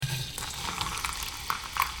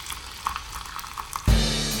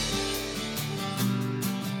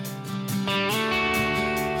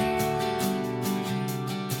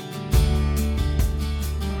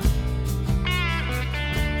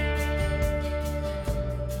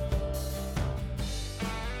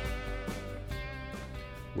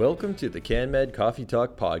Welcome to the CanMed Coffee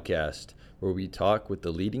Talk podcast, where we talk with the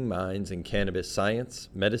leading minds in cannabis science,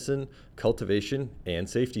 medicine, cultivation, and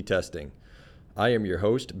safety testing. I am your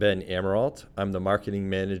host, Ben Amaralt. I'm the marketing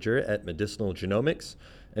manager at Medicinal Genomics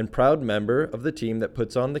and proud member of the team that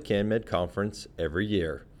puts on the CanMed conference every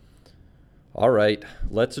year. All right,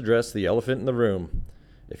 let's address the elephant in the room.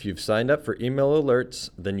 If you've signed up for email alerts,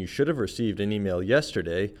 then you should have received an email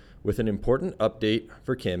yesterday with an important update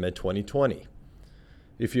for CanMed 2020.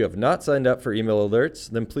 If you have not signed up for email alerts,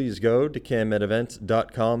 then please go to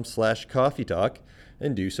canmedevents.com/coffeetalk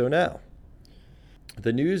and do so now.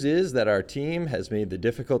 The news is that our team has made the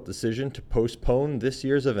difficult decision to postpone this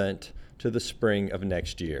year's event to the spring of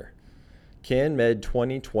next year. CanMed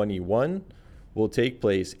 2021 will take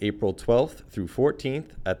place April 12th through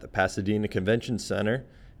 14th at the Pasadena Convention Center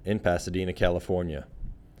in Pasadena, California.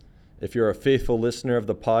 If you're a faithful listener of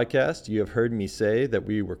the podcast, you have heard me say that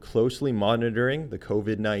we were closely monitoring the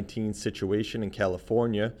COVID-19 situation in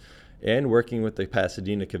California and working with the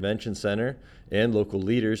Pasadena Convention Center and local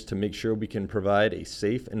leaders to make sure we can provide a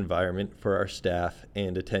safe environment for our staff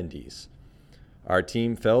and attendees. Our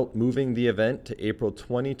team felt moving the event to April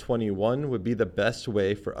 2021 would be the best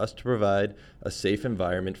way for us to provide a safe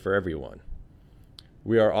environment for everyone.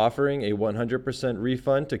 We are offering a 100%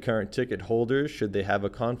 refund to current ticket holders should they have a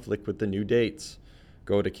conflict with the new dates.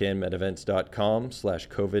 Go to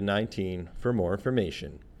canmedevents.com/COVID-19 for more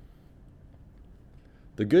information.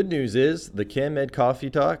 The good news is the CanMed Coffee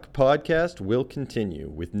Talk podcast will continue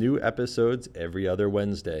with new episodes every other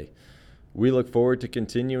Wednesday. We look forward to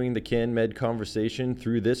continuing the CanMed conversation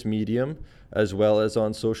through this medium, as well as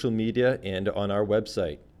on social media and on our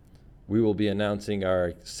website. We will be announcing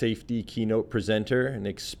our safety keynote presenter, an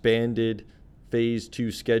expanded Phase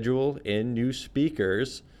 2 schedule, and new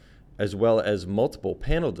speakers, as well as multiple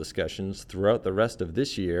panel discussions throughout the rest of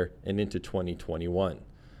this year and into 2021.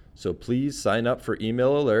 So please sign up for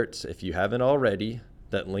email alerts if you haven't already.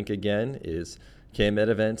 That link again is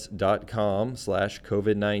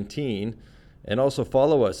canmedevents.com/COVID-19. And also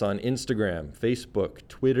follow us on Instagram, Facebook,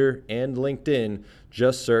 Twitter, and LinkedIn.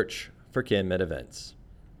 Just search for CanMed Events.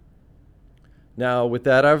 Now, with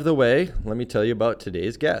that out of the way, let me tell you about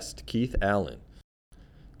today's guest, Keith Allen.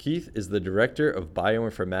 Keith is the Director of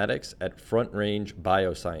Bioinformatics at Front Range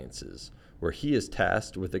Biosciences, where he is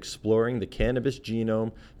tasked with exploring the cannabis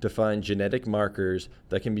genome to find genetic markers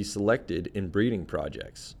that can be selected in breeding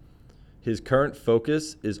projects. His current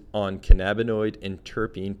focus is on cannabinoid and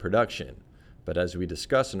terpene production, but as we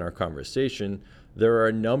discuss in our conversation, there are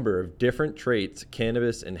a number of different traits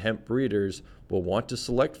cannabis and hemp breeders will want to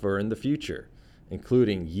select for in the future,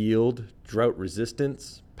 including yield, drought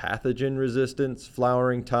resistance, pathogen resistance,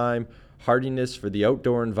 flowering time, hardiness for the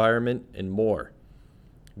outdoor environment, and more.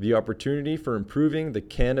 The opportunity for improving the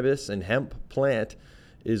cannabis and hemp plant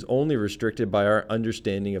is only restricted by our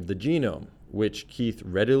understanding of the genome, which Keith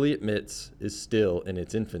readily admits is still in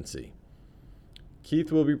its infancy.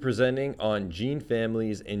 Keith will be presenting on gene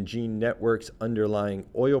families and gene networks underlying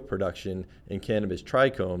oil production in cannabis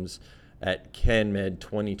trichomes at CanMed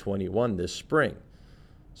 2021 this spring.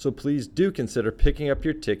 So please do consider picking up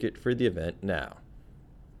your ticket for the event now.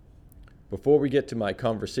 Before we get to my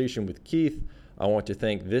conversation with Keith, I want to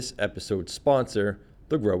thank this episode's sponsor,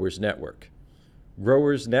 the Growers Network.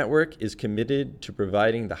 Growers Network is committed to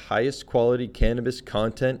providing the highest quality cannabis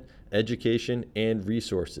content, education, and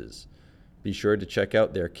resources. Be sure to check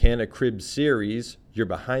out their Canna Crib series, your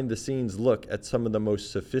behind-the-scenes look at some of the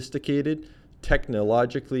most sophisticated,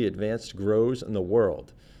 technologically advanced grows in the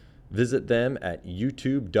world. Visit them at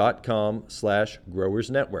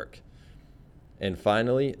youtube.com/growersnetwork. And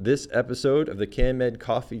finally, this episode of the CanMed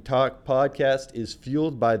Coffee Talk podcast is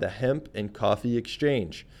fueled by the Hemp and Coffee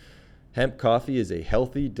Exchange. Hemp coffee is a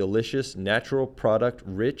healthy, delicious, natural product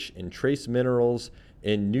rich in trace minerals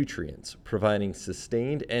and nutrients, providing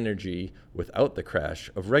sustained energy without the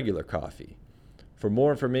crash of regular coffee. For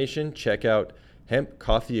more information, check out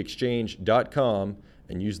hempcoffeeexchange.com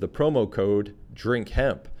and use the promo code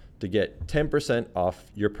DRINKHEMP to get 10%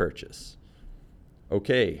 off your purchase.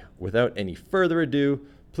 Okay, without any further ado,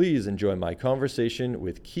 please enjoy my conversation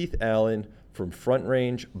with Keith Allen from Front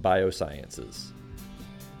Range Biosciences.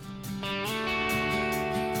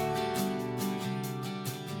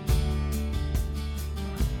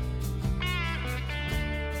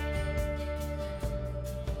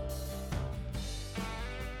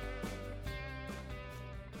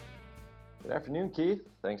 Good afternoon, Keith.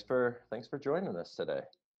 Thanks for joining us today.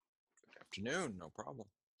 Good afternoon, no problem.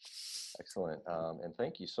 Excellent. And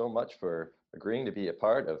thank you so much for agreeing to be a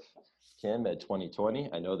part of CanMed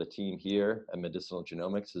 2020. I know the team here at Medicinal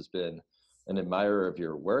Genomics has been an admirer of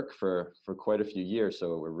your work for quite a few years,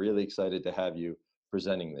 so we're really excited to have you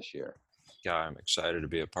presenting this year. Yeah, I'm excited to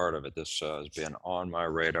be a part of it. This has been on my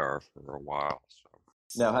radar for a while. So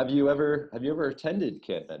Now, have you ever attended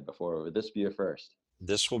CanMed before, or would this be your first?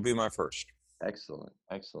 this will be my first. Excellent,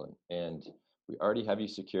 excellent. And we already have you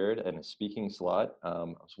secured and a speaking slot. I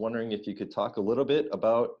was wondering if you could talk a little bit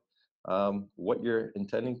about what you're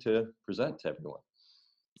intending to present to everyone.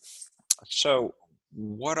 So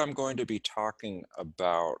what I'm going to be talking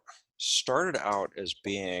about started out as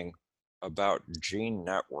being about gene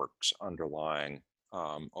networks underlying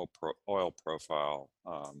oil profile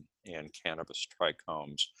in cannabis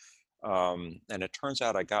trichomes. And it turns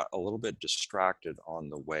out I got a little bit distracted on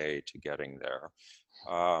the way to getting there.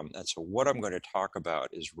 And so what I'm going to talk about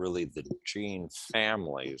is really the gene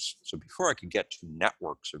families. So before I could get to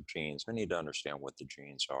networks of genes, I need to understand what the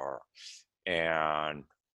genes are. And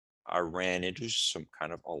I ran into some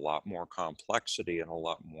kind of a lot more complexity and a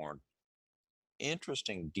lot more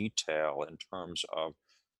interesting detail in terms of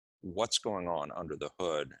what's going on under the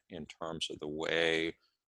hood in terms of the way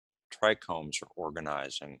trichomes are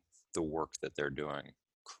organizing the work that they're doing,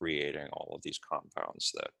 creating all of these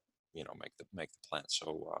compounds that make the plant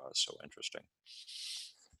so interesting.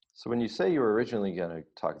 So when you say you were originally going to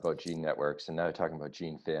talk about gene networks and now you're talking about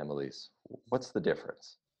gene families, what's the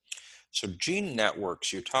difference? So gene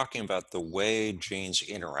networks, you're talking about the way genes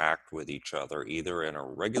interact with each other, either in a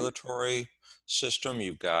regulatory system.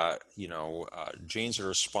 You've got, genes that are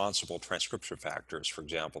responsible, transcription factors, for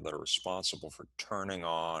example, that are responsible for turning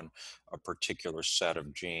on a particular set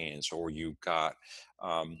of genes, or you've got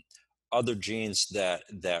um, other genes that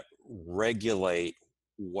regulate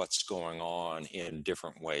what's going on in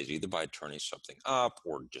different ways, either by turning something up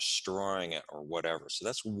or destroying it or whatever. So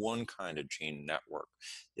that's one kind of gene network.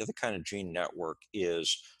 The other kind of gene network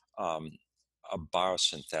is um, a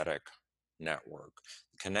biosynthetic network.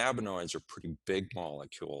 Cannabinoids are pretty big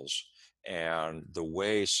molecules, and the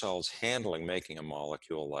way cells handling making a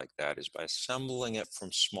molecule like that is by assembling it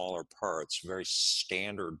from smaller parts, very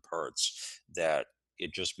standard parts that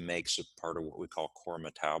it just makes it part of what we call core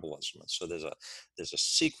metabolism. And so there's a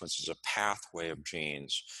sequence, there's a pathway of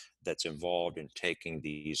genes that's involved in taking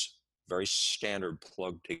these very standard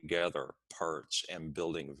plugged together parts and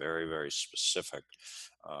building very, very specific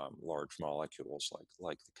large molecules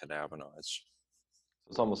like the cannabinoids.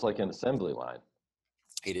 It's almost like an assembly line.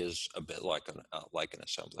 It is a bit like an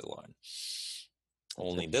assembly line. That's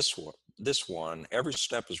Only interesting. this one, every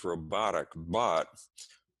step is robotic, but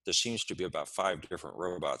there seems to be about 5 different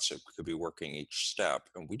robots that could be working each step,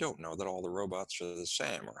 and we don't know that all the robots are the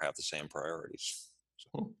same or have the same priorities. So,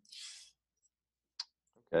 Hmm.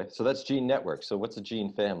 Okay, so that's gene network. So what's a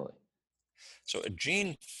gene family? so a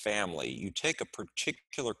gene family, you take a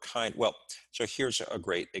particular kind, well, so here's a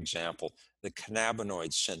great example. The cannabinoid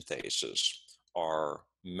synthases are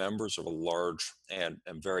members of a large and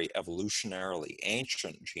very evolutionarily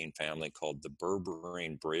ancient gene family called the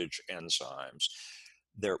berberine bridge enzymes.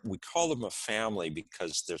 We call them a family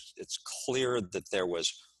because it's clear that there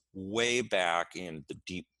was way back in the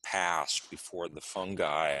deep past, before the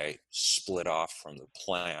fungi split off from the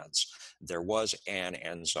plants, there was an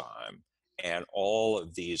enzyme, and all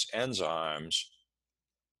of these enzymes,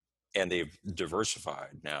 and they've diversified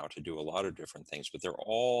now to do a lot of different things, but they're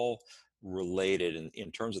all related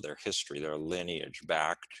in terms of their history, their lineage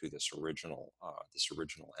back to this original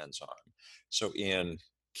enzyme. So in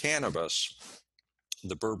cannabis,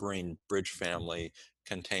 the berberine bridge family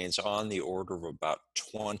contains on the order of about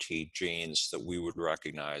 20 genes that we would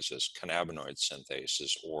recognize as cannabinoid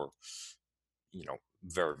synthases, or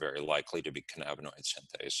very, very likely to be cannabinoid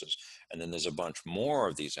synthases. And then there's a bunch more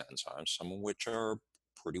of these enzymes, some of which are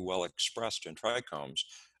pretty well expressed in trichomes,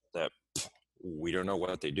 that we don't know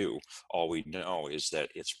what they do. All we know is that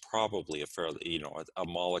it's probably a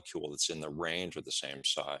molecule that's in the range of the same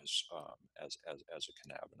size as a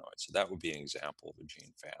cannabinoid. So that would be an example of a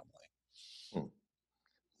gene family. Hmm.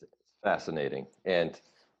 It's fascinating. And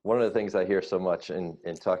one of the things I hear so much in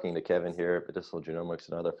talking to Kevin here at Medicinal Genomics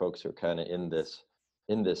and other folks who are kind of in this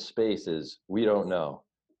space is we don't know.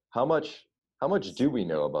 How much how much do we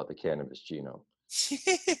know about the cannabis genome?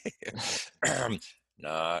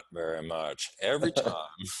 Not very much. Every time,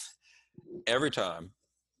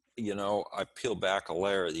 I peel back a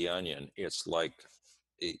layer of the onion. It's like,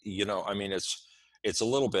 I mean, it's a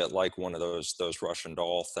little bit like one of those Russian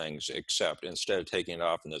doll things, except instead of taking it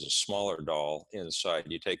off and there's a smaller doll inside,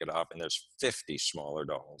 you take it off and there's 50 smaller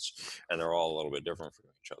dolls, and they're all a little bit different from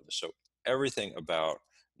each other. So everything about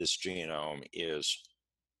this genome is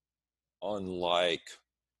unlike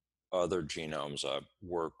other genomes I've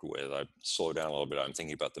worked with, I slow down a little bit. I'm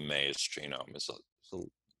thinking about the maize genome.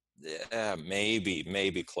 Yeah,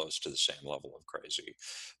 maybe close to the same level of crazy,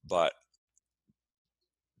 but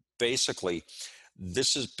basically,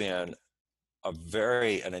 this has been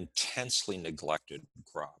an intensely neglected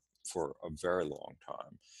crop for a very long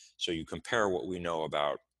time. So you compare what we know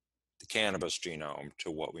about the cannabis genome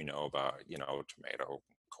to what we know about, tomato,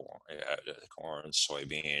 corn,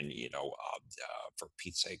 soybean, for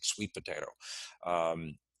Pete's sake, sweet potato,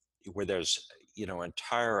 um, where there's,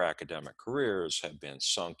 entire academic careers have been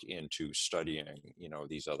sunk into studying,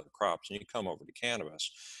 these other crops. And you come over to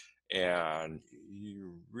cannabis and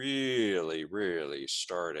you really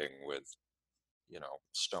starting with,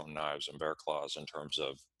 stone knives and bear claws in terms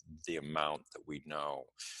of the amount that we know.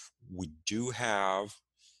 We do have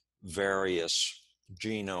various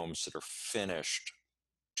genomes that are finished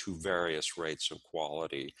to various rates of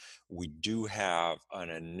quality. We do have an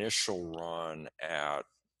initial run at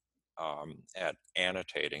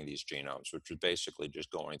annotating these genomes, which is basically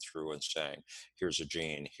just going through and saying, here's a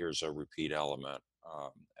gene, here's a repeat element,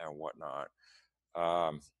 and whatnot.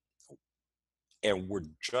 Um, and we're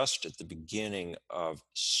just at the beginning of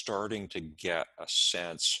starting to get a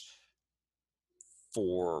sense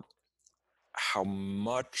for how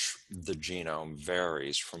much the genome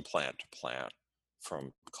varies from plant to plant,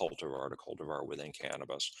 from cultivar to cultivar within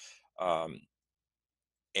cannabis. Um,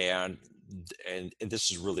 and and this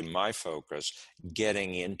is really my focus,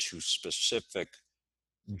 getting into specific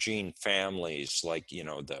gene families, like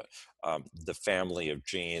the family of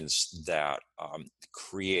genes that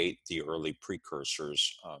create the early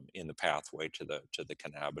precursors in the pathway to the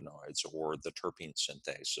cannabinoids, or the terpene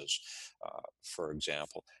synthases, for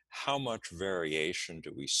example. How much variation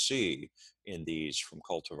do we see in these from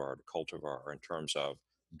cultivar to cultivar in terms of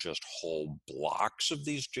just whole blocks of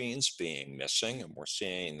these genes being missing? And we're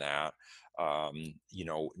seeing that,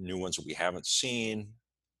 new ones that we haven't seen,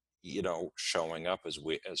 showing up as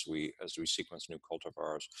we sequence new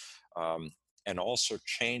cultivars, and also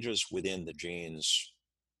changes within the genes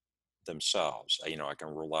themselves. I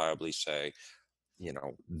can reliably say,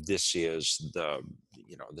 this is the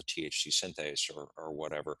THC synthase, or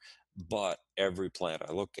whatever. But every plant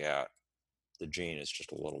I look at, the gene is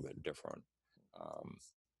just a little bit different.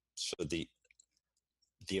 So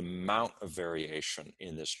the amount of variation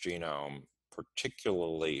in this genome,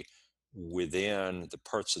 particularly within the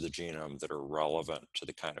parts of the genome that are relevant to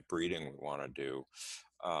the kind of breeding we want to do,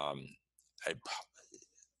 um, I,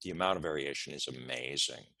 the amount of variation is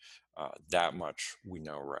amazing. That much we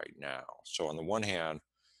know right now. So on the one hand,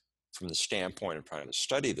 from the standpoint of trying to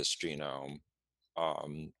study this genome,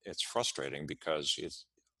 it's frustrating because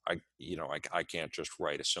I can't just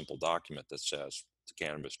write a simple document that says the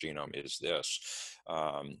cannabis genome is this.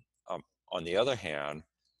 Um, um, on the other hand,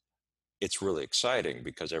 it's really exciting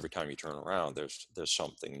because every time you turn around, there's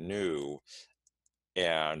something new.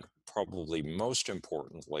 And probably most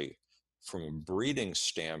importantly, from a breeding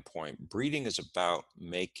standpoint, breeding is about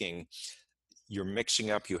making, you're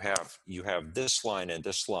mixing up, you have this line and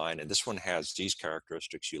this line, and this one has these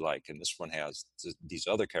characteristics you like, and this one has these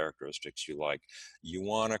other characteristics you like. You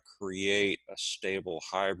want to create a stable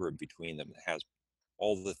hybrid between them that has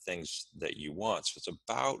all the things that you want. So it's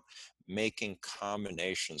about making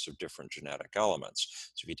combinations of different genetic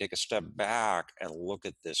elements. So if you take a step back and look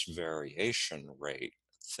at this variation rate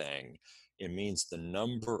thing, it means the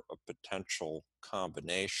number of potential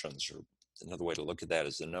combinations, or another way to look at that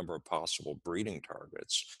is the number of possible breeding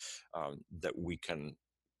targets that we can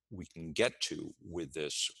get to with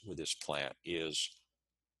this plant, is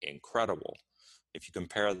incredible. If you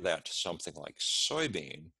compare that to something like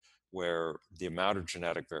soybean, where the amount of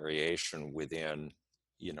genetic variation within,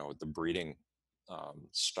 the breeding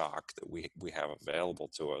stock that we have available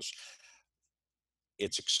to us,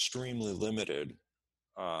 it's extremely limited.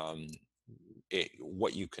 Um,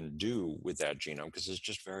 what you can do with that genome, because there's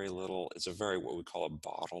just very little. It's a very, what we call a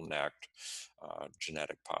bottlenecked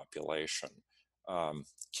genetic population.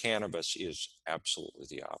 Cannabis is absolutely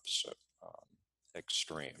the opposite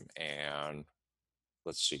extreme. And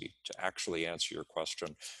let's see, to actually answer your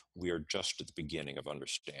question, we are just at the beginning of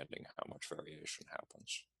understanding how much variation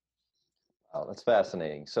happens. Wow, that's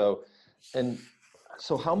fascinating. And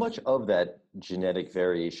so how much of that genetic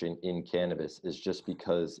variation in cannabis is just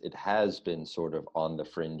because it has been sort of on the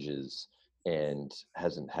fringes and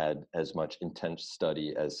hasn't had as much intense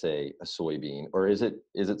study as, say, a soybean? Or is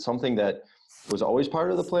it something that was always part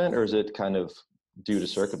of the plant, or is it kind of due to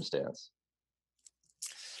circumstance?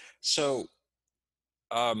 So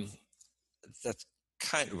um, that's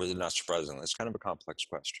kind of, really not surprisingly, it's kind of a complex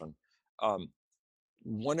question. Um,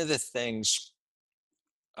 one of the things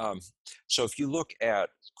Um, so if you look at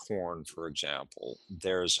corn, for example,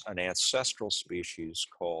 there's an ancestral species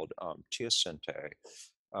called teosinte,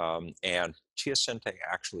 and teosinte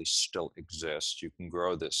actually still exists. You can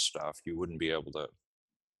grow this stuff. You wouldn't be able to.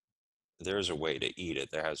 There's a way to eat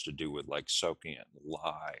it that has to do with like soaking it in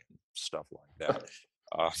lye and stuff like that.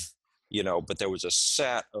 Uh, but there was a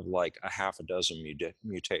set of like a half a dozen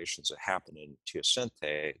mutations that happened in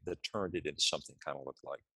teosinte that turned it into something kind of looked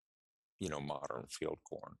like, modern field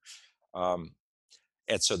corn. Um,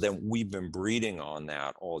 and so then we've been breeding on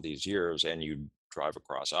that all these years, and you drive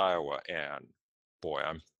across Iowa, and boy,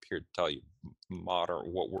 I'm here to tell you,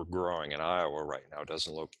 modern what we're growing in Iowa right now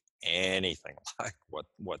doesn't look anything like what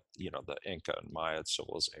the Inca and Maya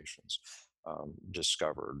civilizations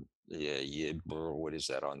discovered. Yeah, yeah, what is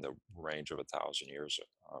that on the range of 1,000 years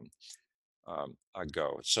um,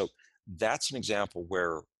 ago? So that's an example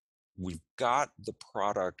where we've got the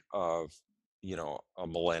product of a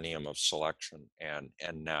millennium of selection and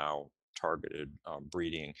now targeted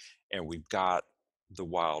breeding, and we've got the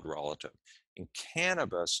wild relative. In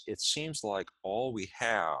cannabis, it seems like all we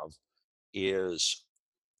have is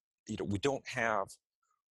we don't have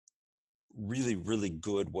really really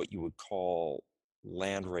good what you would call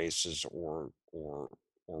land races or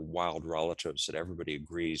wild relatives that everybody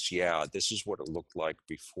agrees, yeah, this is what it looked like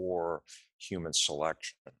before human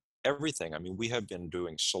selection. Everything, I mean, we have been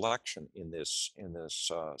doing selection in this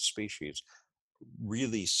species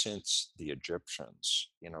really since the Egyptians,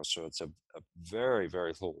 so it's a very,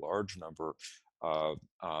 very large number of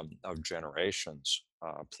generations,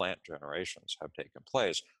 plant generations have taken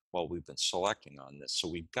place while we've been selecting on this. So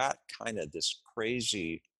we've got kind of this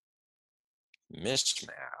crazy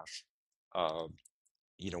mismatch of,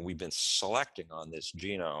 we've been selecting on this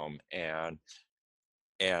genome, and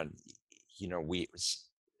you know we s-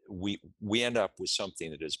 we end up with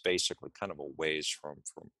something that is basically kind of a ways from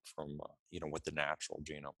what the natural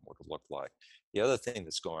genome would have looked like. The other thing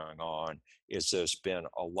that's going on is there's been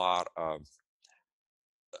a lot of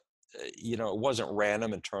it wasn't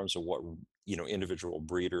random in terms of what individual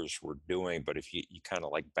breeders were doing, but if you kind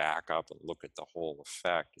of like back up and look at the whole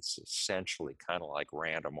effect, it's essentially kind of like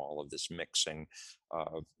random, all of this mixing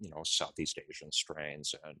of Southeast Asian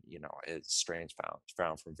strains, and it's strains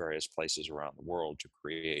found from various places around the world to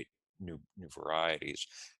create new varieties.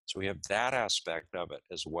 So we have that aspect of it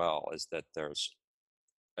as well, is that there's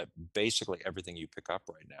basically everything you pick up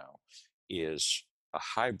right now is a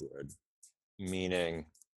hybrid, meaning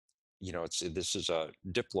this is a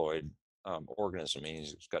diploid organism, meaning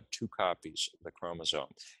it's got two copies of the chromosome,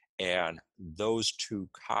 and those two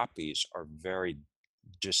copies are very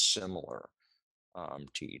dissimilar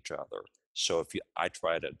to each other. So if I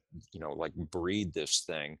try to like breed this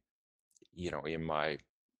thing, in my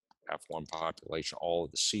F1 population, all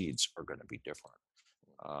of the seeds are going to be different.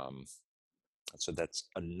 Um, so that's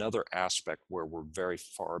another aspect where we're very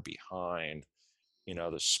far behind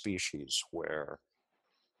the species, where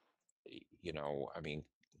I mean,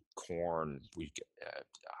 corn,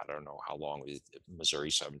 I don't know how long,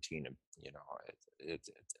 Missouri 17,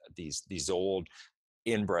 these old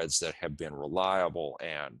inbreds that have been reliable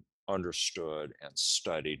and understood and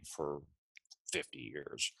studied for 50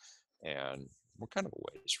 years. And we're kind of a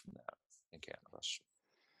ways from that in cannabis.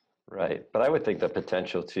 Right. But I would think the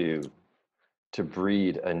potential to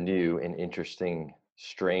breed a new and interesting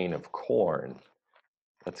strain of corn,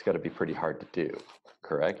 that's got to be pretty hard to do,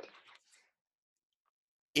 correct?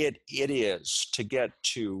 It is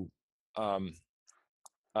um,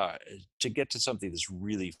 to get to something that's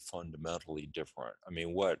really fundamentally different. I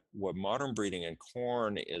mean, what modern breeding in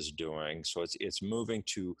corn is doing, so it's moving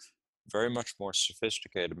to very much more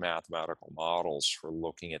sophisticated mathematical models for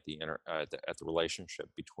looking at the relationship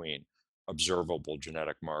between observable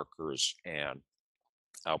genetic markers and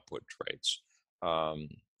output traits. Um,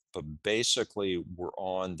 but basically, we're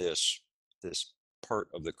on this part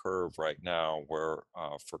of the curve right now where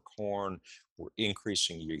for corn, we're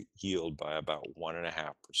increasing yield by about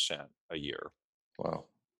 1.5% a year. Wow.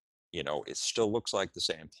 It still looks like the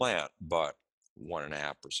same plant, but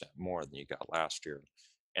 1.5% more than you got last year.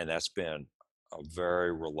 And that's been a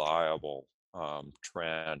very reliable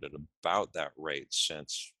trend at about that rate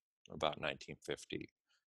since about 1950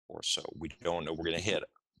 or so. We don't know we're going to hit.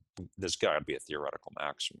 There's got to be a theoretical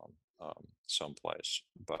maximum someplace,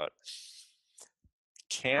 but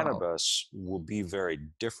Wow. cannabis will be very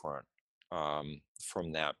different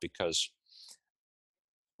from that, because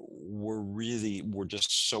we're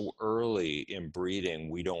just so early in breeding.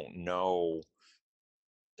 We don't know,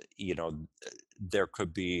 you know there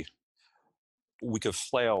could be we could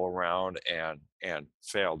flail around and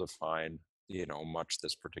fail to find much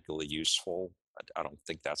that's particularly useful, I don't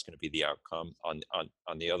think that's going to be the outcome. On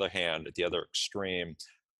the other hand, at the other extreme,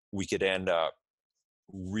 we could end up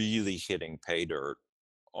really hitting pay dirt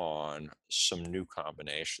on some new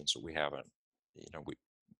combinations that we haven't,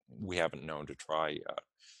 we haven't known to try yet.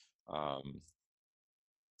 Um,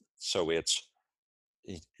 so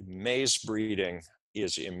maize breeding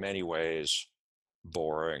is in many ways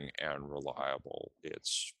boring and reliable.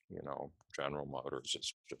 It's, General Motors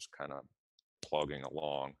is just kind of plugging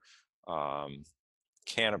along.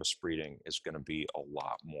 Cannabis breeding is going to be a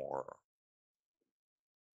lot more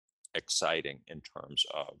exciting in terms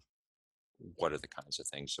of what are the kinds of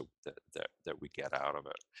things that we get out of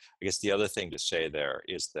it. I guess the other thing to say there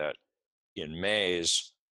is that in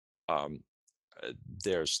maize, um,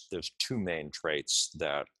 there's two main traits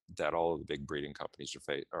that all of the big breeding companies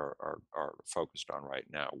are focused on right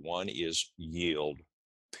now. One is yield,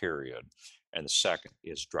 period, and the second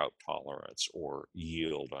is drought tolerance, or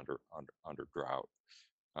yield under drought.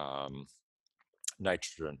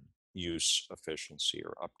 Nitrogen use efficiency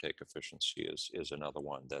or uptake efficiency is another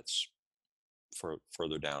one that's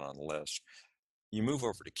further down on the list. You move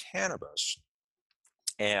over to cannabis,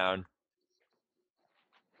 and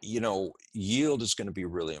yield is going to be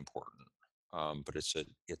really important, but it's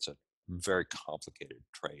a very complicated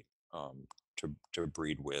trait to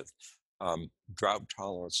breed with. Drought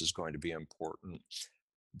tolerance is going to be important,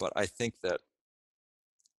 but I think that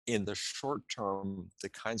in the short term, the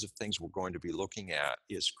kinds of things we're going to be looking at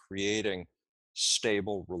is creating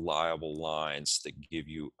stable, reliable lines that give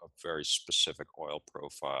you a very specific oil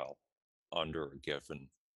profile under a given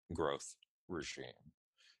growth regime.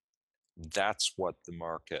 That's what the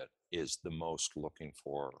market is the most looking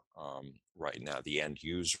for right now, the end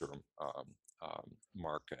user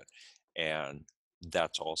market. And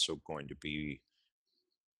that's also going to be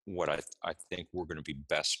what I think we're going to be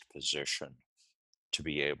best positioned to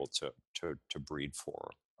be able to breed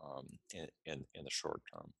for in the short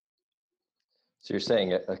term. So you're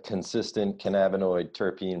saying a consistent cannabinoid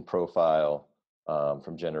terpene profile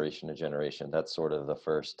from generation to generation. That's sort of the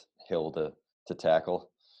first hill to tackle.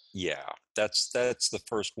 Yeah, that's the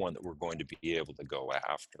first one that we're going to be able to go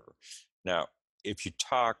after. Now, if you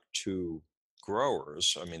talk to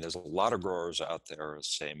growers, I mean, there's a lot of growers out there who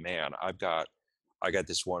say, man, I got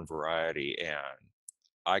this one variety and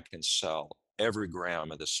I can sell every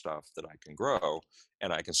gram of this stuff that I can grow,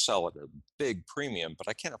 and I can sell it at a big premium, but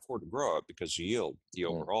I can't afford to grow it because the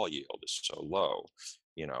overall yield is so low.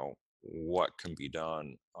 What can be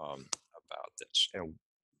done about this? And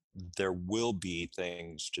there will be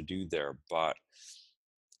things to do there, but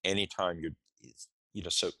anytime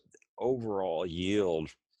so overall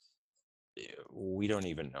yield, we don't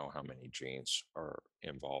even know how many genes are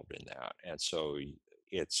involved in that. And so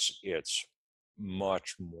it's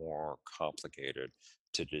much more complicated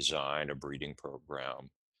to design a breeding program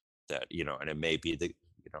that, and it may be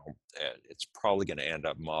it's probably going to end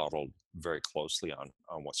up modeled very closely on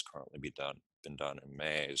what's currently been done in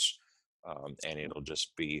maize. And it'll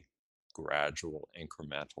just be gradual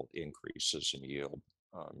incremental increases in yield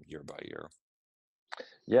year by year.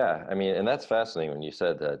 Yeah, I mean, and that's fascinating when you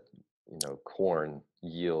said that, corn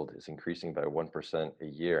yield is increasing by 1% a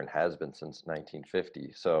year and has been since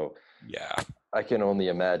 1950. So yeah, I can only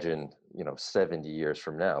imagine, 70 years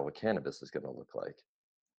from now what cannabis is going to look like.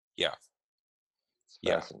 Yeah. It's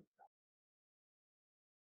fascinating.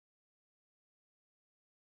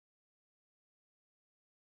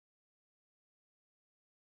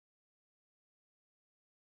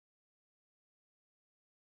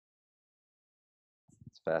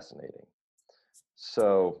 It's fascinating.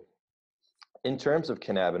 So in terms of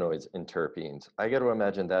cannabinoids and terpenes, I got to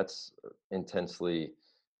imagine that's intensely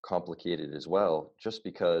complicated as well, just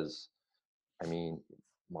because, I mean,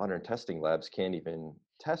 modern testing labs can't even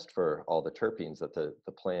test for all the terpenes that the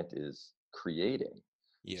plant is creating.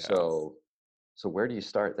 Yeah. So where do you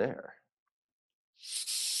start there?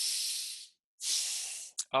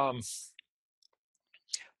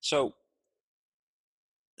 So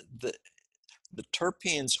the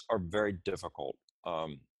terpenes are very difficult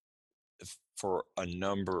for a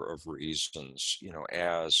number of reasons.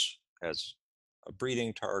 As a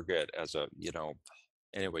breeding target, as a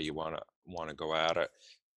any way you want to go at it.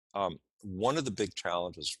 One of the big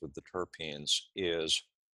challenges with the terpenes is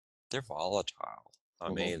they're volatile. I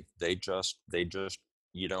mean, they just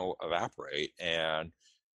evaporate. And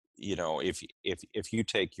if you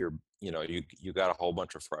take your you got a whole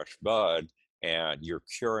bunch of fresh bud, and your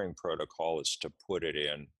curing protocol is to put it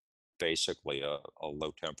in basically a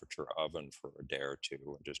low temperature oven for a day or two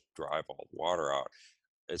and just drive all the water out,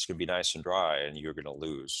 it's going to be nice and dry, and you're going to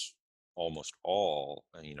lose almost all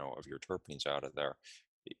of your terpenes out of there.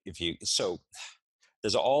 So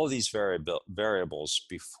there's all these variables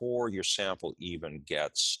before your sample even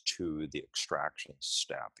gets to the extraction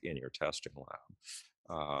step in your testing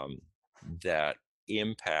lab, that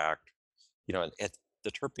impact,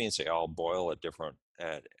 the terpenes, they all boil at different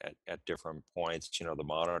points. The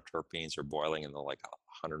monoterpenes are boiling in the like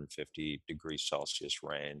 150 degrees Celsius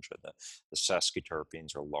range, and the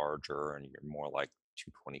sesquiterpenes are larger, and you're more like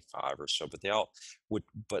 225 or so. But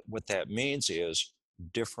but what that means is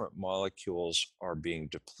different molecules are being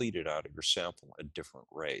depleted out of your sample at different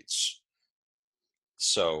rates.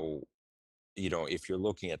 So, if you're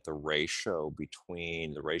looking at the ratio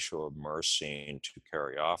of myrcene to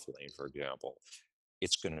caryophyllene, for example,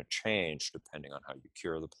 it's going to change depending on how you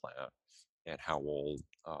cure the plant and how old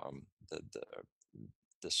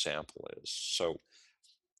the sample is. So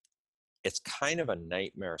it's kind of a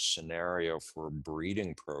nightmare scenario for a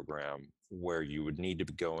breeding program where you would need to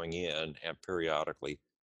be going in and periodically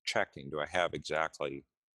checking, do I have exactly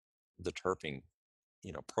the terpene,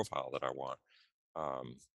 profile that I want?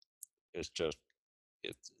 Um, it's just,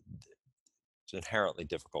 it's, it's inherently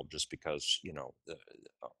difficult just because,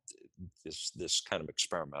 uh, this kind of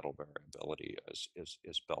experimental variability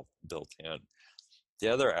is built in. The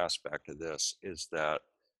other aspect of this is that,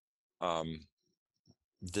 um,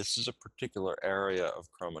 this is a particular area of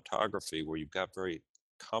chromatography where you've got very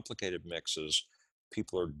complicated mixes.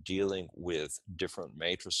 People are dealing with different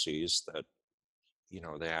matrices that,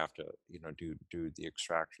 they have to, do the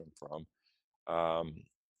extraction from. Um,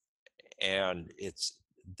 and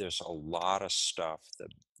there's a lot of stuff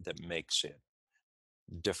that makes it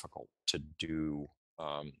difficult to do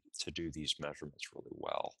these measurements really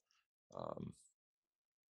well. Um,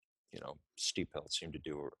 Steep Hill seemed to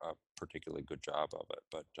do a particularly good job of it,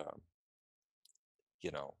 but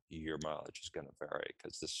your mileage is going to vary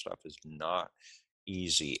because this stuff is not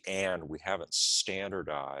easy, and we haven't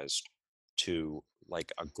standardized to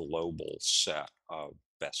like a global set of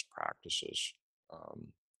best practices, um,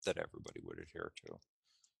 that everybody would adhere to.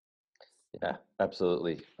 Yeah,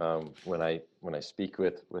 absolutely. When I speak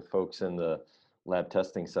with folks in the lab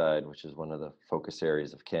testing side, which is one of the focus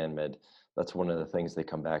areas of CanMed, that's one of the things they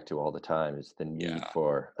come back to all the time is the need Yeah,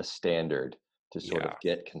 for a standard to sort yeah, of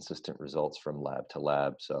get consistent results from lab to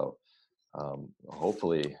lab. So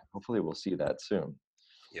hopefully we'll see that soon.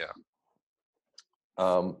 yeah.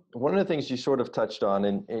 One of the things you sort of touched on,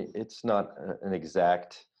 and it's not an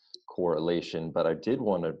exact correlation, but I did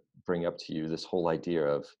want to bring up to you this whole idea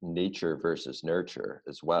of nature versus nurture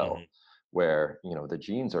as well, Hmm. where the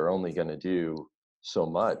genes are only going to do so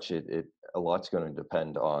much. A lot's going to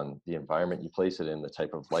depend on the environment you place it in, the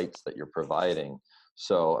type of lights that you're providing.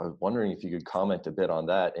 So I was wondering if you could comment a bit on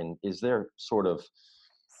that, and is there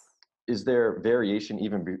variation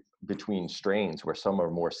even between strains where some are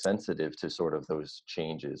more sensitive to sort of those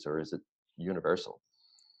changes, or is it universal?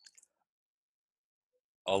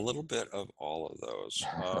 A little bit of all of those.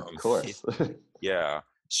 Of course. Yeah.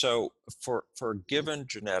 So for a given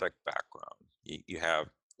genetic background, you have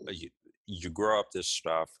you, you grow up this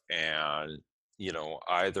stuff, and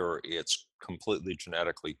either it's completely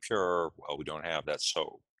genetically pure. Well, we don't have that,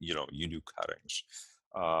 so you do cuttings.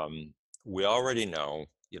 Um, we already know,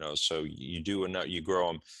 so you grow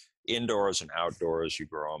them indoors and outdoors. You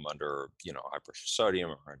grow them under high pressure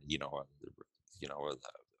sodium, or an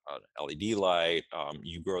LED light.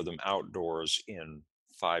 You grow them outdoors in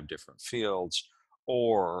 5 different fields,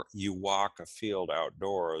 or you walk a field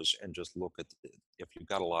outdoors and just look at if you've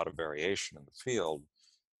got a lot of variation in the field.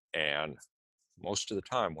 And most of the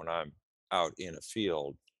time when I'm out in a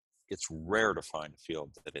field, it's rare to find a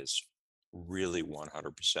field that is really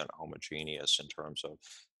 100% homogeneous in terms of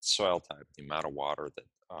soil type, the amount of water that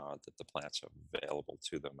the plants have available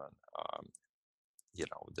to them, and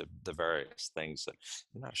the various things that,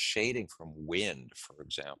 shading from wind, for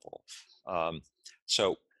example. Um,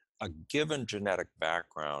 so a given genetic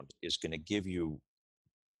background is going to give you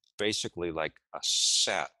basically like a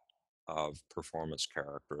set of performance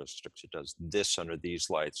characteristics. It does this under these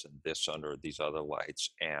lights and this under these other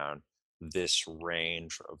lights, and this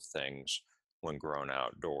range of things when grown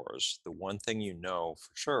outdoors. The one thing for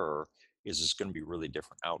sure is it's going to be really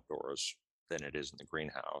different outdoors than it is in the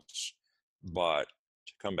greenhouse. But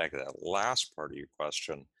to come back to that last part of your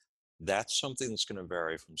question, that's something that's going to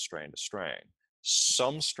vary from strain to strain.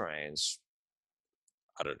 Some strains,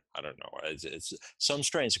 I don't know. It's some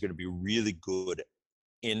strains are going to be really good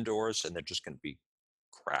indoors, and they're just going to be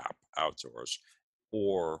crap outdoors,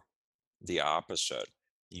 or the opposite.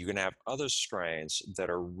 You're going to have other strains that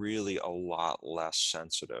are really a lot less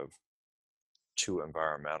sensitive to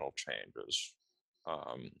environmental changes.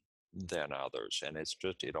 Um, than others. And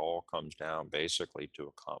it all comes down basically to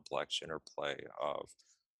a complex interplay of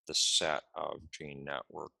the set of gene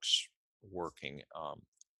networks working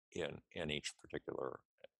in each particular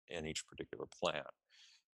plant.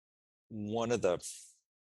 One of the,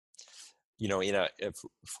 if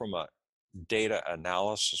from a data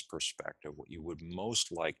analysis perspective, what you would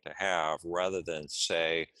most like to have, rather than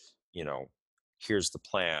say, you know, here's the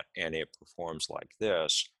plant and it performs like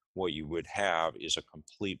this, what you would have is a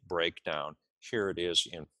complete breakdown. Here it is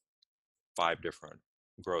in 5 different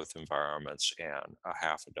growth environments and a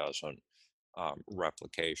half a dozen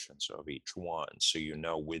replications of each one. So you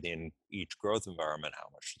know within each growth environment how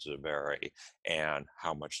much does it vary and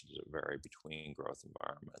how much does it vary between growth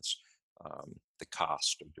environments. The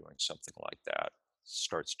cost of doing something like that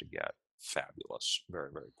starts to get fabulous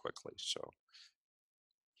very, very quickly. So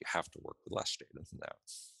you have to work with less data than that.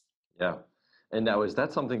 Yeah. And now, is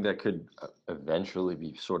that something that could eventually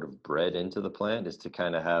be sort of bred into the plant, is to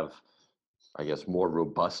kind of have, I guess, more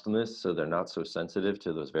robustness so they're not so sensitive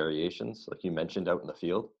to those variations, like you mentioned out in the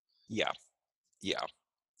field? Yeah, yeah,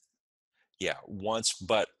 yeah.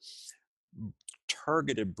 But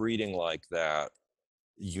targeted breeding like that,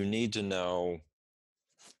 you need to know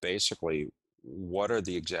basically what are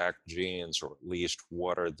the exact genes, or at least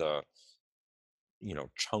what are the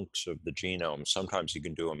chunks of the genome. Sometimes you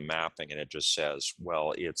can do a mapping and it just says,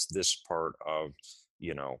 well, it's this part of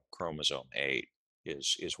chromosome 8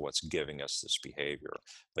 is what's giving us this behavior.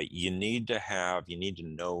 But you need to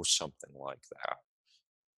know something like that.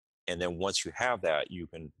 And then once you have that, you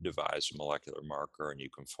can devise a molecular marker and you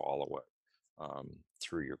can follow it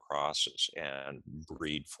through your crosses and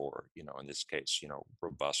breed for, in this case,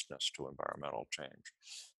 robustness to environmental change.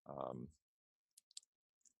 Um,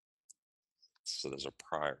 so there's a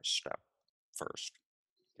prior step first.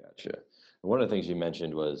 Gotcha. One of the things you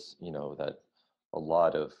mentioned was, that a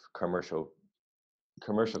lot of commercial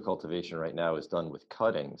cultivation right now is done with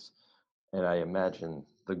cuttings. And I imagine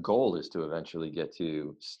the goal is to eventually get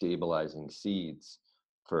to stabilizing seeds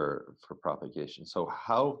for propagation. So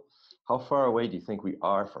how far away do you think we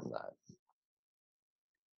are from that?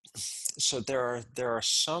 So there are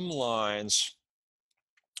some lines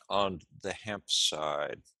on the hemp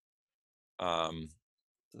side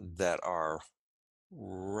that are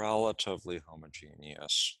relatively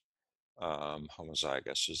homogeneous.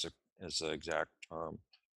 Homozygous is the exact term.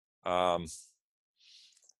 Um,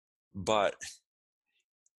 but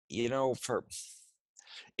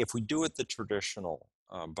if we do it the traditional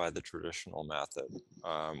by the traditional method,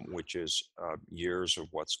 which is years of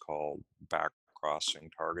what's called back crossing,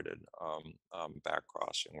 targeted back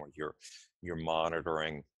crossing, where you're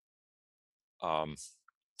monitoring, am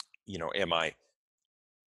I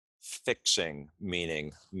fixing,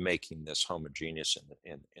 meaning making this homogeneous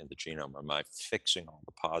in the genome? Am I fixing all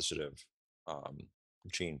the positive um,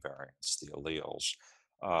 gene variants, the alleles?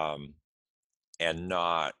 And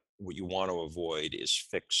not, what you want to avoid is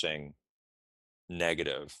fixing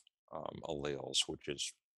negative alleles, which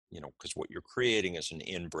is, because what you're creating is an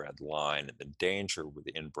inbred line. And the danger with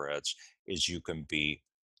inbreds is you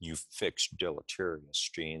fix deleterious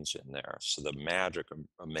genes in there. So the magic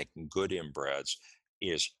of making good inbreds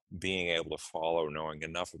is being able to follow, knowing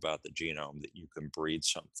enough about the genome that you can breed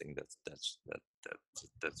something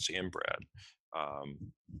that's inbred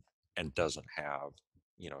and doesn't have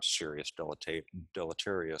serious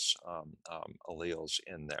deleterious alleles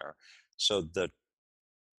in there. So the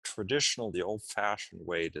old-fashioned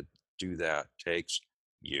way to do that takes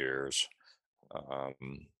years. Um,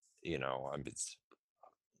 I mean, I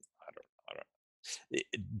don't,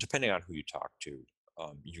 depending on who you talk to,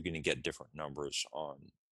 you're going to get different numbers on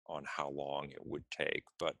how long it would take.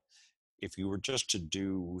 But if you were just to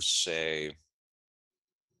do, say,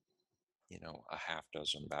 a half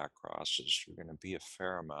dozen back crosses, you're going to be a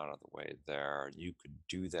fair amount of the way there. You could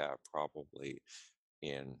do that probably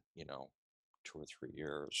in 2 or 3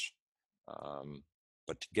 years.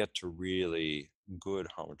 But to get to really good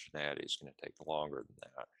homogeneity is going to take longer than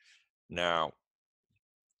that. Now,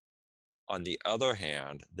 on the other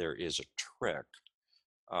hand, there is a trick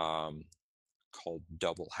called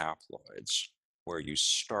double haploids, where you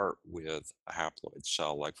start with a haploid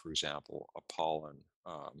cell, like, for example, a pollen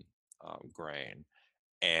grain,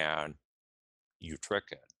 and you trick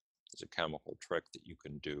it. It's a chemical trick that you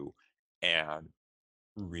can do and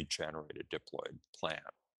regenerate a diploid plant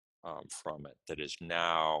from it. That is,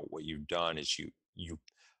 now what you've done is you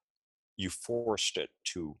forced it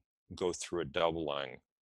to go through a doubling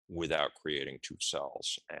without creating two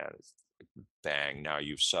cells, and bang, now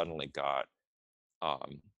you've suddenly got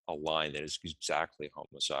a line that is exactly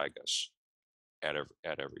homozygous at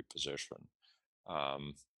every position.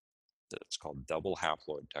 that's called double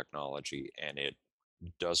haploid technology, and it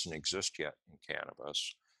doesn't exist yet in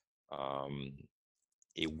cannabis. Um,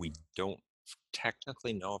 we don't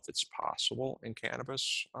technically know if it's possible in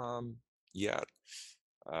cannabis yet.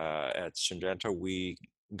 At Syngenta, we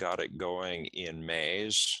got it going in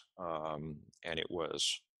maize, and it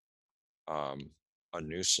was um, a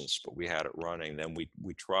nuisance, but we had it running. Then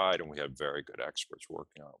we tried, and we had very good experts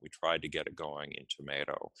working on it. We tried to get it going in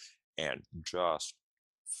tomato, and just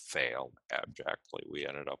failed abjectly. We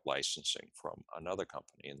ended up licensing from another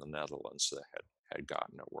company in the Netherlands that had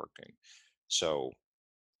gotten it working. So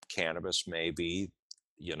cannabis may be,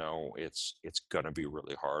 it's going to be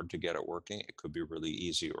really hard to get it working. It could be really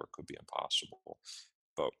easy, or it could be impossible.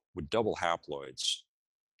 But with double haploids,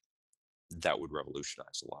 that would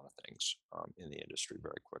revolutionize a lot of things in the industry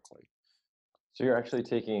very quickly. So you're actually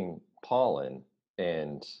taking pollen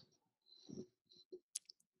and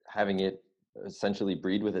having it essentially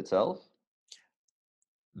breed with itself?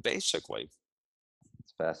 Basically.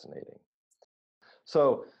 It's fascinating.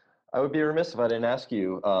 So I would be remiss if I didn't ask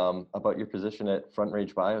you about your position at Front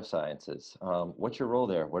Range Biosciences. What's your role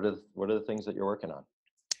there? What are the things that you're working on?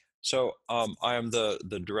 So I am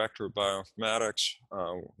the director of bioinformatics.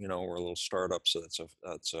 We're a little startup, so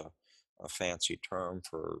that's a fancy term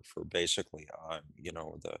for basically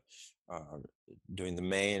the uh, doing the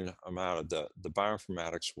main amount of the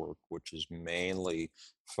bioinformatics work, which is mainly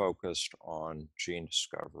focused on gene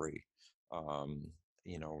discovery. Um,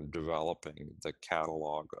 Developing the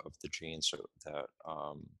catalog of the genes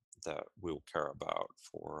that we'll care about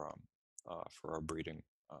for our breeding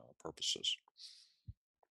purposes.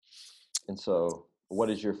 And so, what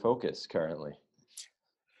is your focus currently?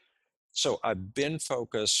 So I've been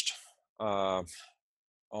focused uh,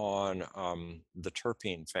 on the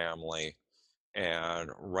terpene family, and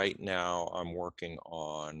right now I'm working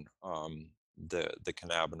on the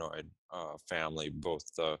cannabinoid family, both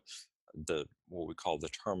the what we call the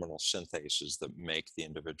terminal synthases that make the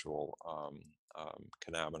individual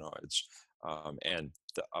cannabinoids, and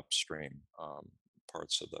the upstream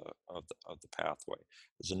parts of the pathway.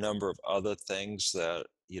 There's a number of other things that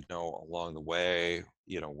along the way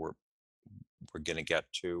we're going to get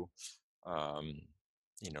to. Um,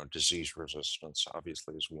 Disease resistance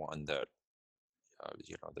obviously is one that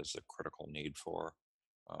there's a critical need for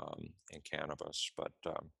in cannabis. But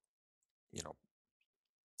you know,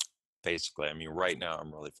 basically, I mean, right now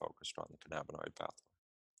I'm really focused on the cannabinoid pathway.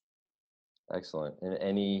 Excellent. And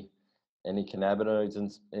any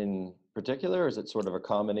cannabinoids in particular, or is it sort of a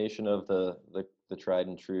combination of the tried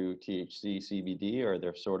and true THC, CBD, or are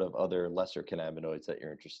there sort of other lesser cannabinoids that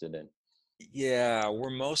you're interested in? Yeah, we're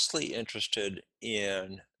mostly interested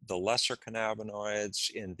in the lesser cannabinoids.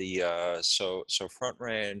 In the so Front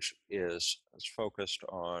Range is focused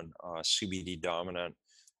on CBD dominant,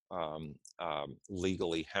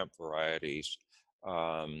 legally hemp varieties,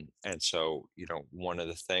 and so one of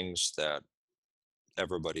the things that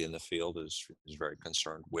everybody in the field is very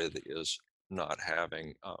concerned with is not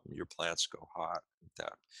having your plants go hot.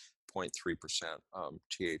 That 0.3%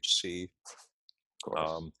 THC. Of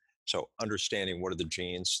course. So understanding what are the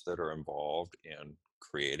genes that are involved in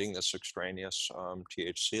creating this extraneous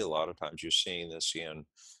THC. A lot of times you're seeing this in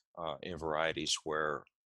varieties where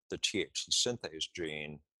the THC synthase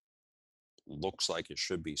gene looks like it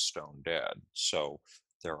should be stone dead. So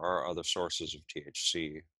there are other sources of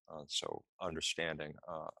THC. So understanding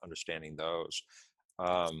those,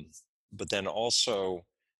 um, but then also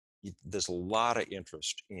there's a lot of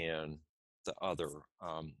interest in the other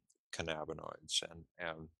cannabinoids,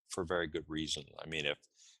 and for very good reason. I mean,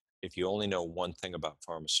 if you only know one thing about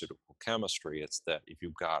pharmaceutical chemistry, it's that if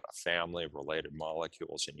you've got a family of related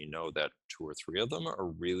molecules and you know that two or three of them are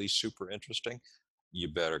really super interesting, you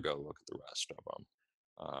better go look at the rest of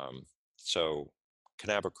them. So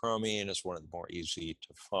cannabichromene is one of the more easy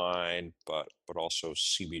to find, but also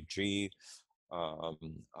CBG um,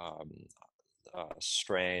 um,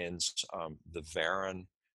 strains, the varin,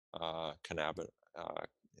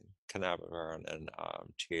 cannabivarin, and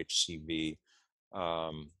THCV.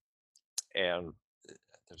 Um, and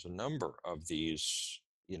there's a number of these,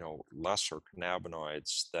 lesser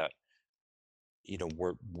cannabinoids that,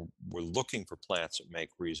 we're looking for plants that make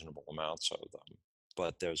reasonable amounts of them.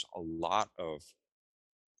 But there's a lot of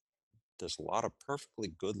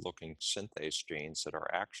perfectly good looking synthase genes that are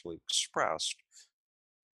actually expressed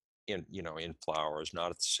in flowers,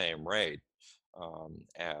 not at the same rate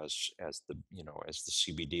as the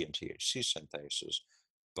CBD and THC synthases,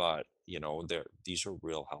 but these are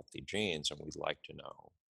real healthy genes, and we'd like to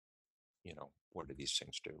know, what do these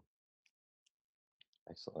things do?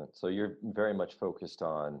 Excellent. So you're very much focused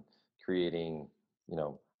on creating,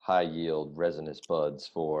 high yield resinous buds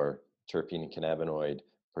for terpene and cannabinoid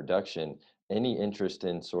production. Any interest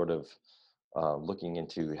in sort of looking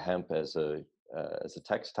into hemp as a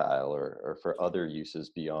textile or for other uses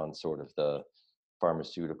beyond sort of the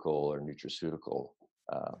pharmaceutical or nutraceutical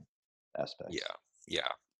aspects?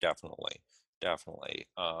 Yeah, definitely.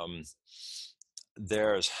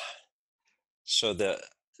 There's so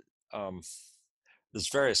there's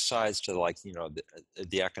various sides to, like,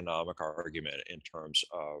 the economic argument in terms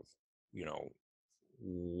of,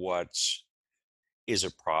 what is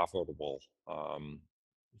it profitable,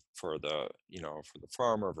 for the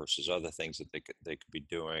farmer versus other things that they could be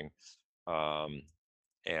doing, um,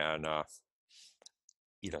 and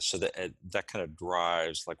so that kind of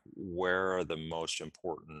drives, like, where are the most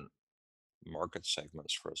important market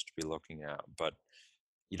segments for us to be looking at. But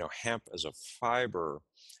hemp as a fiber,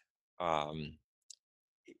 um,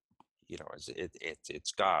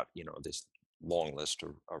 it's got this long list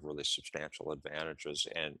of really substantial advantages,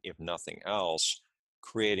 and if nothing else,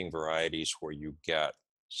 creating varieties where you get,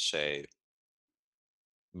 say,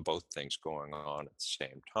 both things going on at the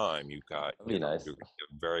same time. You've got, That'd be nice. you get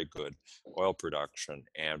very good oil production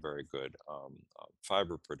and very good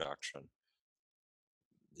fiber production.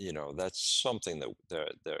 That's something that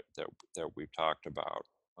we've talked about.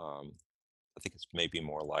 I think it's maybe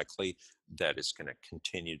more likely that it's going to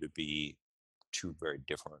continue to be two very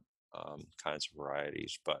different kinds of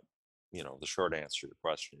varieties. But the short answer to your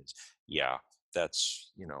question is, yeah,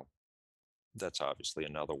 that's that's obviously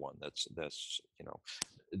another one. That's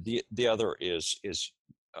the other is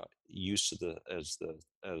use of the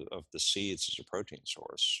seeds as a protein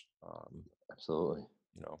source. Absolutely.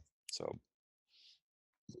 So.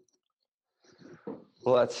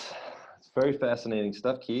 Well, that's very fascinating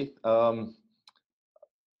stuff, Keith.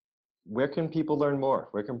 Where can people learn more?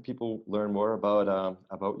 Where can people learn more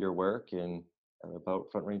about your work and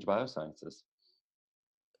about Front Range Biosciences?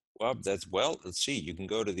 Well, let's see. You can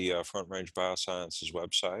go to the Front Range Biosciences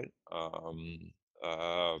website.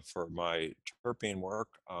 For my terpene work,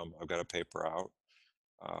 I've got a paper out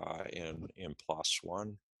in PLOS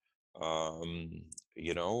One.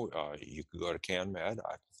 You could go to CanMed.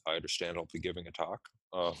 I understand I'll be giving a talk.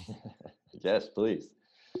 Yes, please.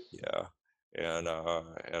 Yeah, and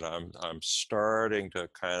I'm starting to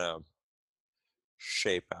kind of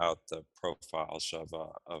shape out the profiles of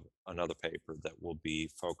another paper that will be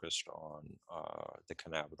focused on the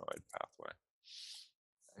cannabinoid pathway.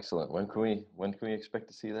 Excellent. When can we expect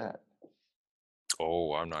to see that?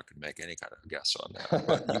 Oh, I'm not going to make any kind of guess on that,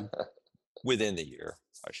 but within the year,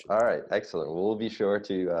 I should. All right, excellent. We'll be sure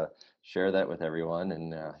to share that with everyone,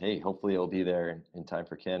 and hey, hopefully it'll be there in time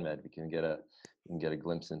for CanMed. We can get a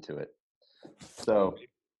glimpse into it. So,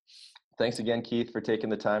 thanks again, Keith, for taking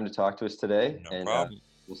the time to talk to us today. No problem.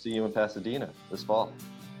 We'll see you in Pasadena this fall.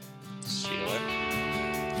 See you later.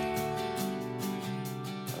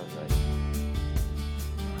 All right.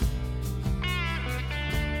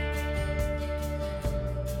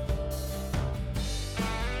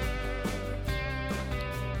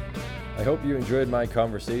 I hope you enjoyed my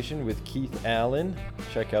conversation with Keith Allen.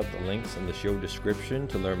 Check out the links in the show description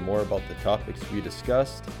to learn more about the topics we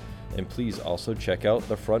discussed. And please also check out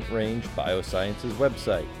the Front Range Biosciences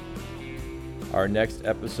website. Our next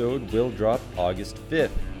episode will drop August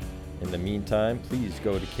 5th. In the meantime, please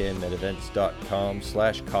go to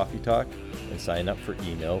canmedevents.com/coffeetalk and sign up for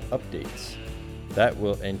email updates. That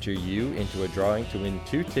will enter you into a drawing to win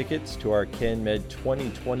 2 tickets to our CanMed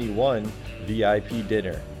 2021 VIP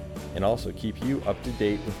dinner, and also keep you up to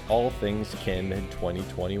date with all things CanMed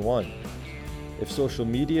 2021. If social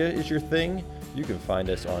media is your thing, you can find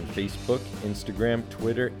us on Facebook, Instagram,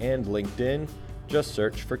 Twitter, and LinkedIn. Just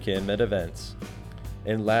search for CanMed Events.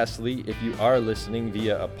 And lastly, if you are listening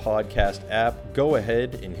via a podcast app, go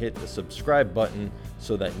ahead and hit the subscribe button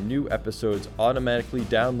so that new episodes automatically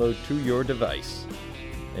download to your device.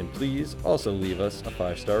 And please also leave us a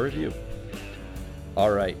 5-star review.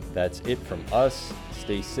 All right, that's it from us.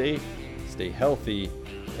 Stay safe, stay healthy,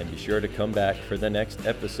 and be sure to come back for the next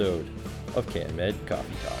episode of CanMed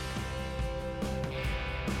Coffee Talk.